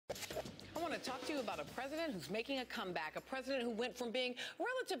I want to talk to you about a president who's making a comeback, a president who went from being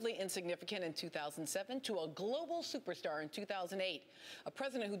relatively insignificant in 2007 to a global superstar in 2008, a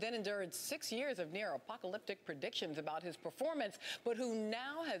president who then endured 6 years of near-apocalyptic predictions about his performance, but who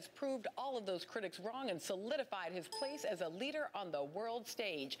now has proved all of those critics wrong and solidified his place as a leader on the world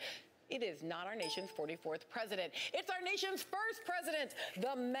stage. It is not our nation's 44th president. It's our nation's first president,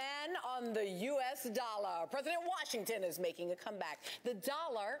 the man on the U.S. dollar. President Washington is making a comeback. The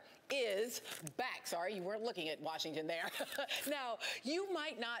dollar is back. Sorry, you weren't looking at Washington there. Now, you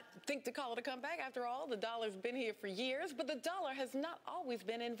might not think to call it a comeback. After all, the dollar's been here for years, but the dollar has not always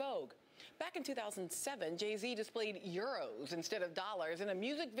been in vogue. Back in 2007, Jay-Z displayed euros instead of dollars in a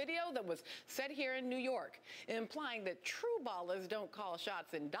music video that was set here in New York, implying that true ballers don't call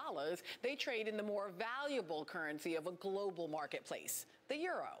shots in dollars. They trade in the more valuable currency of a global marketplace, the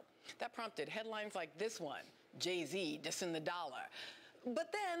euro. That prompted headlines like this one, Jay-Z dissing the dollar.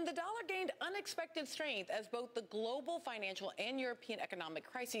 But then the dollar gained unexpected strength as both the global financial and European economic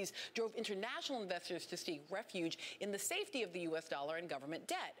crises drove international investors to seek refuge in the safety of the U.S. dollar and government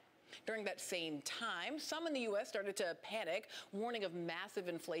debt. During that same time, some in the U.S. started to panic, warning of massive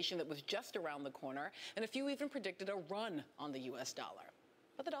inflation that was just around the corner, and a few even predicted a run on the U.S. dollar.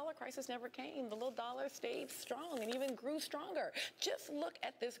 But the dollar crisis never came. The little dollar stayed strong and even grew stronger. Just look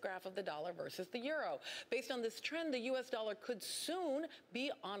at this graph of the dollar versus the euro. Based on this trend, the U.S. dollar could soon be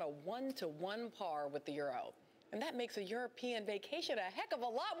on a 1-to-1 par with the euro. And that makes a European vacation a heck of a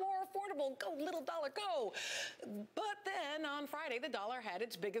lot more affordable. Go, little dollar, go. But then on Friday, the dollar had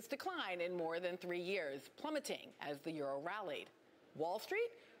its biggest decline in more than 3 years, plummeting as the euro rallied. Wall Street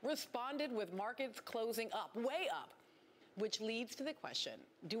responded with markets closing up, way up, which leads to the question,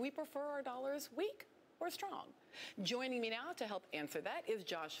 do we prefer our dollars weak or strong? Joining me now to help answer that is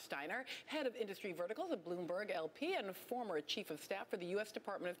Josh Steiner, head of industry verticals at Bloomberg LP and former chief of staff for the U.S.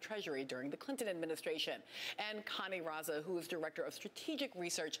 Department of Treasury during the Clinton administration, and Connie Razza, who is director of strategic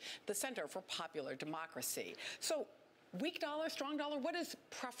research at the Center for Popular Democracy. So, weak dollar, strong dollar, what is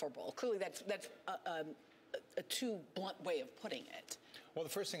preferable? Clearly, that's a too blunt way of putting it. Well, the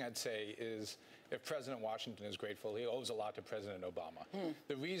first thing I'd say is if President Washington is grateful, he owes a lot to President Obama.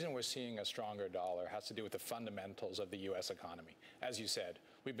 The reason we're seeing a stronger dollar has to do with the fundamentals of the U.S. economy. As you said,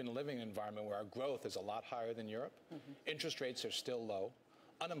 we've been living in an environment where our growth is a lot higher than Europe. Interest rates are still low.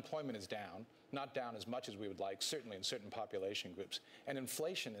 Unemployment is down, not down as much as we would like, certainly in certain population groups. And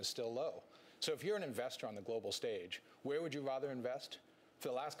inflation is still low. So if you're an investor on the global stage, where would you rather invest? For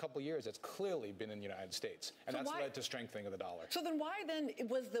the last couple of years, it's clearly been in the United States, and that's led to strengthening of the dollar. So then why then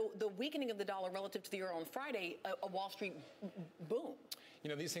was the weakening of the dollar relative to the euro on Friday a Wall Street boom? You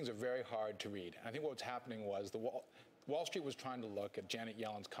know, these things are very hard to read. I think what's happening was Wall Street was trying to look at Janet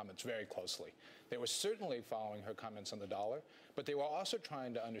Yellen's comments very closely. They were certainly following her comments on the dollar, but they were also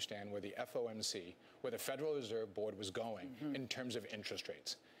trying to understand where the FOMC, where the Federal Reserve Board was going in terms of interest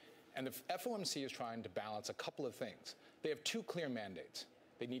rates. And the FOMC is trying to balance a couple of things. They have two clear mandates.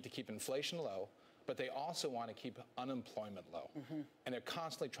 They need to keep inflation low, but they also want to keep unemployment low. And they're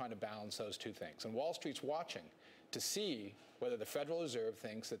constantly trying to balance those two things. And Wall Street's watching to see whether the Federal Reserve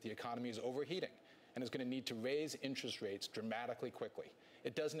thinks that the economy is overheating and is going to need to raise interest rates dramatically quickly.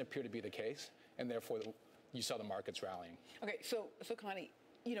 It doesn't appear to be the case, and therefore you saw the markets rallying. Okay, so Connie,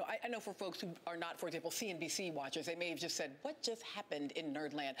 you know, I know for folks who are not, for example, CNBC watchers, they may have just said, what just happened in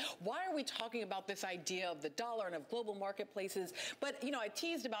Nerdland? Why are we talking about this idea of the dollar and of global marketplaces? But, you know, I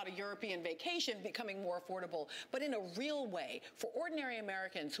teased about a European vacation becoming more affordable, but in a real way, for ordinary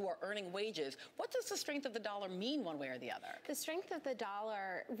Americans who are earning wages, what does the strength of the dollar mean one way or the other? The strength of the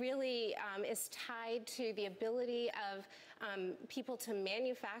dollar really is tied to the ability of people to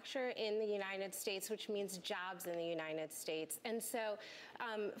manufacture in the United States, which means jobs in the United States. And so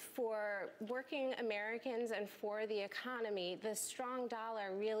for working Americans and for the economy, the strong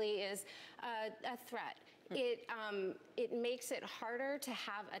dollar really is a threat. It makes it harder to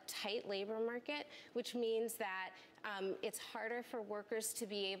have a tight labor market, which means that it's harder for workers to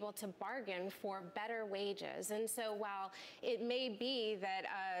be able to bargain for better wages. And so while it may be that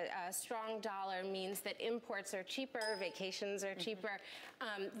a strong dollar means that imports are cheaper, vacations are cheaper,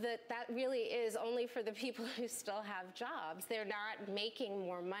 that really is only for the people who still have jobs. They're not making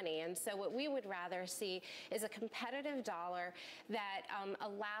more money. And so what we would rather see is a competitive dollar that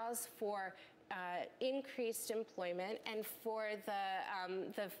allows for increased employment and for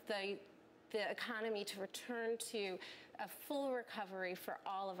the economy to return to a full recovery for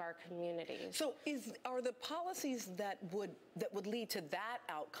all of our communities. So are the policies that would lead to that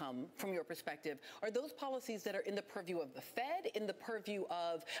outcome, from your perspective, are those policies that are in the purview of the Fed, in the purview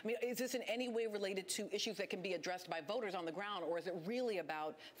of, I mean, is this in any way related to issues that can be addressed by voters on the ground, or is it really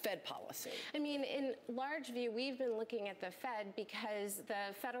about Fed policy? I mean, in large view, we've been looking at the Fed because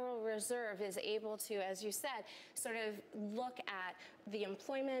the Federal Reserve is able to, as you said, sort of look at the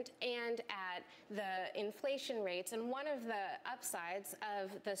employment and at the inflation rates. And one of the upsides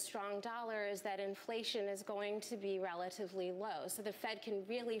of the strong dollar is that inflation is going to be relatively low. So the Fed can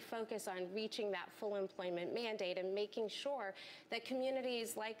really focus on reaching that full employment mandate and making sure that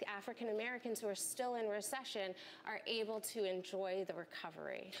communities like African Americans who are still in recession are able to enjoy the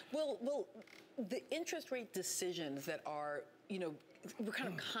recovery. Well, the interest rate decisions that are, we're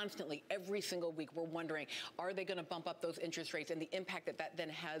kind of constantly, every single week, we're wondering, are they going to bump up those interest rates, and the impact that then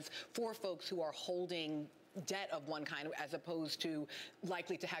has for folks who are holding debt of one kind as opposed to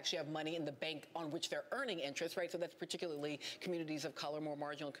likely to actually have money in the bank on which they're earning interest, right? So that's particularly communities of color, more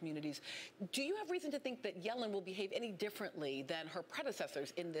marginal communities. Do you have reason to think that Yellen will behave any differently than her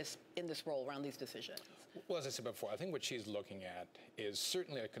predecessors in this role around these decisions? Well, as I said before, I think what she's looking at is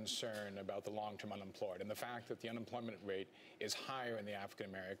certainly a concern about the long-term unemployed, and the fact that the unemployment rate is higher in the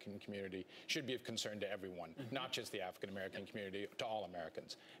African-American community should be of concern to everyone, not just the African-American community, to all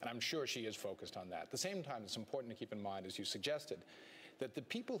Americans. And I'm sure she is focused on that. At the same time, it's important to keep in mind, as you suggested, that the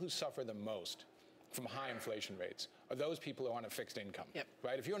people who suffer the most from high inflation rates are those people who are on a fixed income,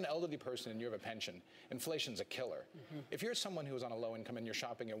 right? If you're an elderly person and you have a pension, inflation's a killer. If you're someone who's on a low income and you're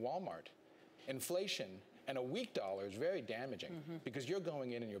shopping at Walmart, inflation and a weak dollar is very damaging because you're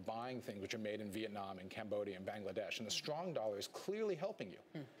going in and you're buying things which are made in Vietnam and Cambodia and Bangladesh, and the strong dollar is clearly helping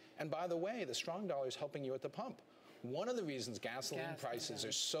you. And by the way, the strong dollar is helping you at the pump. One of the reasons gasoline prices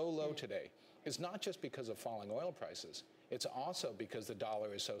are so low today is not just because of falling oil prices, it's also because the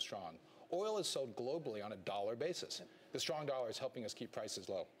dollar is so strong. Oil is sold globally on a dollar basis. The strong dollar is helping us keep prices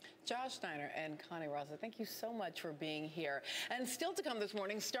low. Josh Steiner and Connie Razza, thank you so much for being here. And still to come this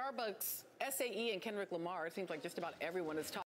morning, Starbucks SAE and Kendrick Lamar. It seems like just about everyone is talking.